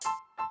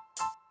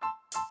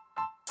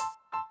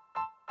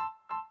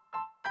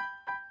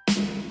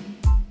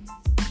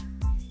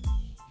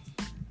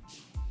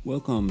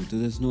Welcome to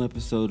this new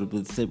episode of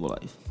The Disabled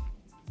Life.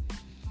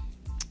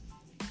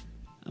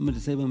 I'm a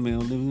disabled male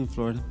living in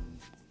Florida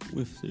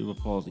with cerebral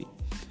palsy.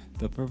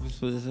 The purpose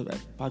for this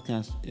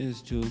podcast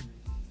is to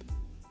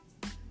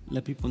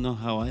let people know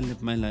how I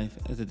live my life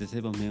as a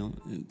disabled male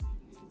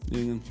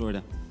living in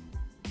Florida,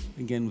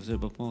 again with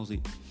cerebral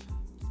palsy,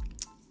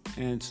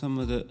 and some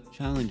of the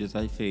challenges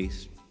I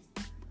face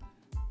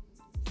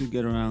to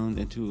get around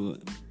and to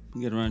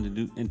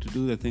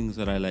do the things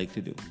that I like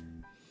to do.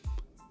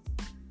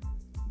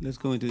 Let's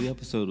go into the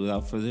episode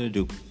without further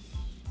ado.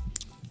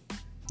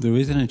 The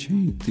reason I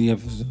changed the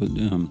episode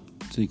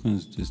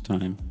sequence this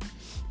time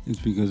is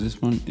because this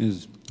one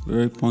is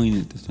very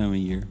poignant this time of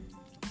year.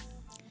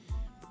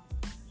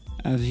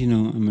 As you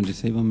know, I'm a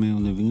disabled male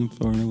living in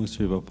Florida with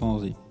cerebral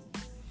palsy.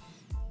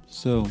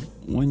 So,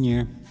 one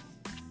year,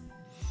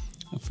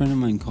 a friend of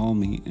mine called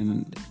me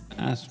and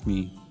asked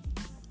me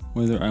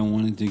whether I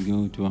wanted to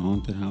go to a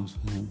haunted house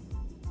with him.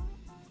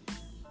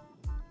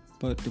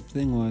 But the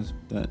thing was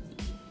that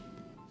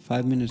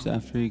 5 minutes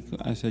after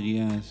I said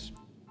yes,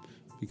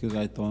 because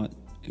I thought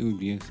it would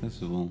be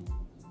accessible.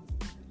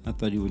 I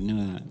thought he would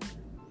know that.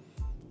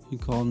 He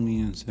called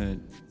me and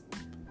said,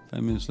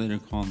 5 minutes later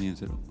called me and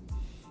said,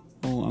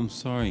 "Oh, I'm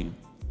sorry,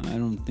 I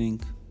don't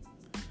think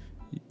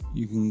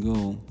you can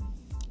go.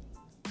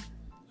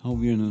 I hope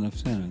you're not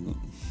upset." I go,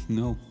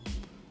 "No,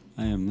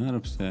 I am not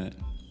upset,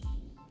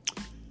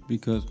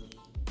 because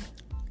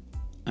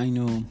I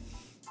know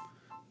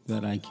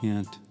that I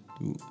can't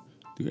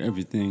do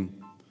everything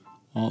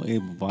all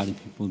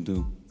able-bodied people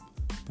do,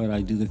 but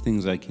I do the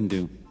things I can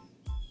do."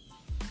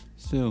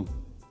 So,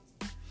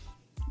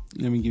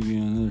 let me give you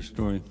another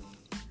story.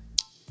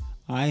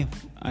 I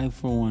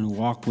for one,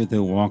 walk with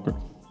a walker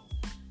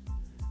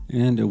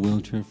and a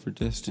wheelchair for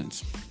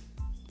distance.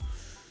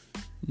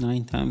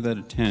 9 times out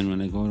of 10,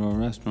 when I go to a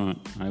restaurant,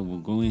 I will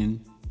go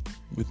in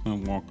with my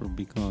walker,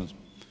 because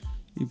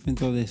even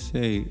though they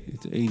say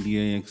it's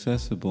ADA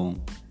accessible,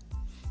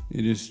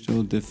 it is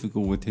still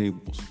difficult with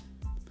tables.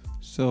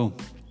 So,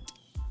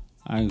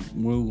 I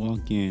will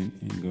walk in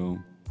and go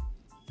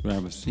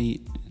grab a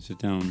seat and sit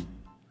down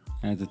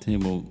at the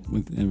table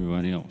with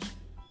everybody else.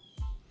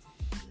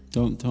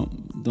 Don't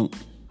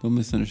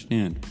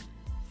misunderstand.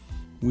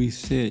 We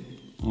sit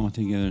all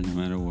together no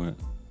matter what.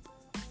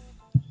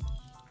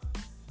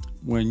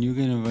 When you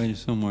get invited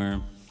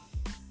somewhere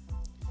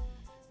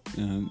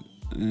and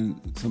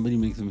somebody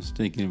makes a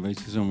mistake and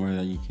invites you somewhere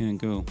that you can't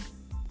go,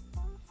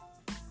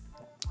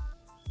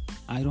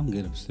 I don't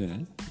get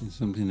upset. It's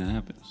something that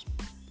happens.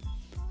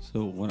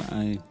 So what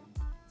I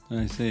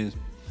say is,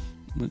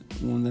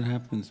 when that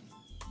happens,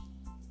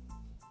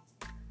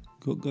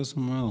 go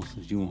somewhere else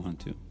if you want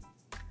to.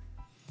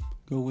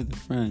 Go with a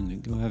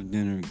friend. Go have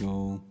dinner.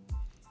 Go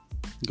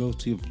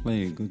see a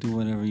play. Go do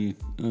whatever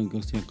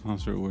go see a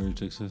concert where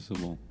it's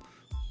accessible.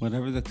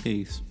 Whatever the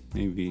case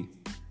may be.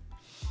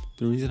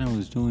 The reason I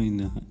was doing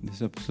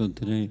this episode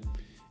today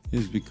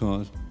is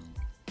because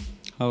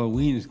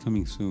Halloween is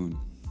coming soon,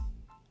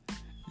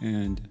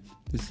 and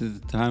this is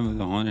the time of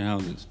the haunted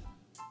houses.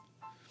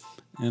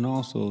 And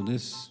also,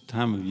 this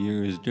time of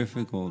year is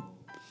difficult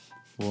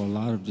for a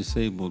lot of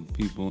disabled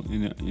people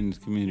in this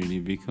community,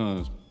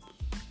 because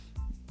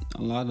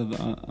a lot of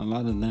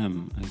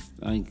them,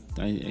 I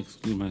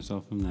exclude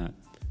myself from that,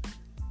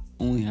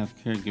 only have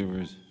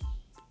caregivers,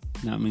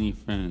 not many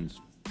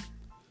friends.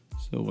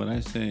 So what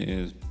I say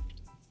is,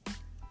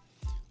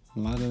 a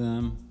lot of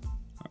them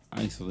are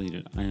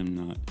isolated. I am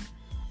not.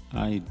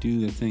 I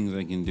do the things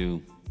I can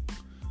do.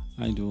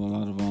 I do a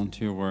lot of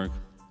volunteer work.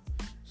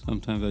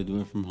 Sometimes I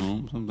do it from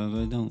home, sometimes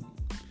I don't,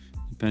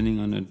 depending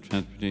on the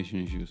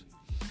transportation issues.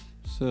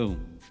 So,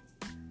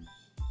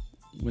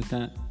 with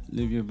that,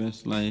 live your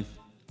best life.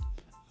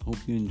 I hope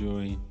you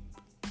enjoy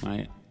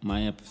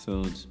my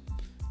episodes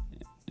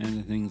and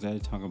the things I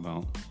talk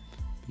about,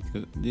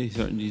 because these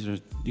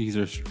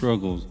are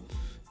struggles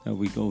that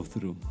we go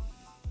through.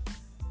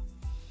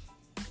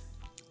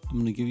 I'm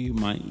going to give you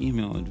my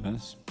email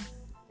address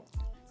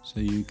so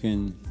you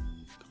can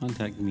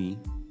contact me.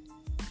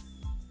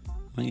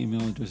 My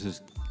email address is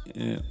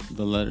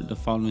the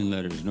following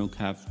letters, no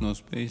caps, no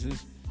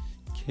spaces,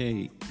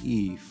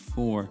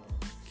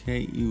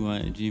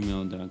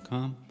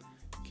 ke4key@gmail.com,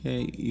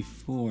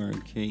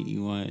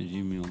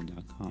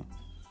 ke4key@gmail.com.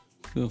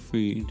 Feel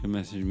free to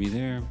message me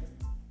there,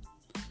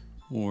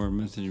 or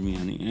message me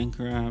on the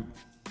Anchor app.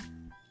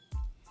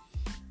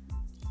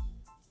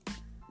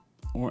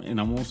 And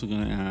I'm also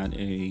going to add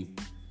a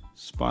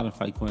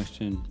Spotify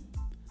question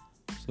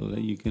so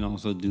that you can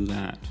also do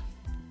that.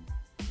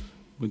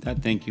 With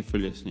that, thank you for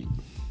listening.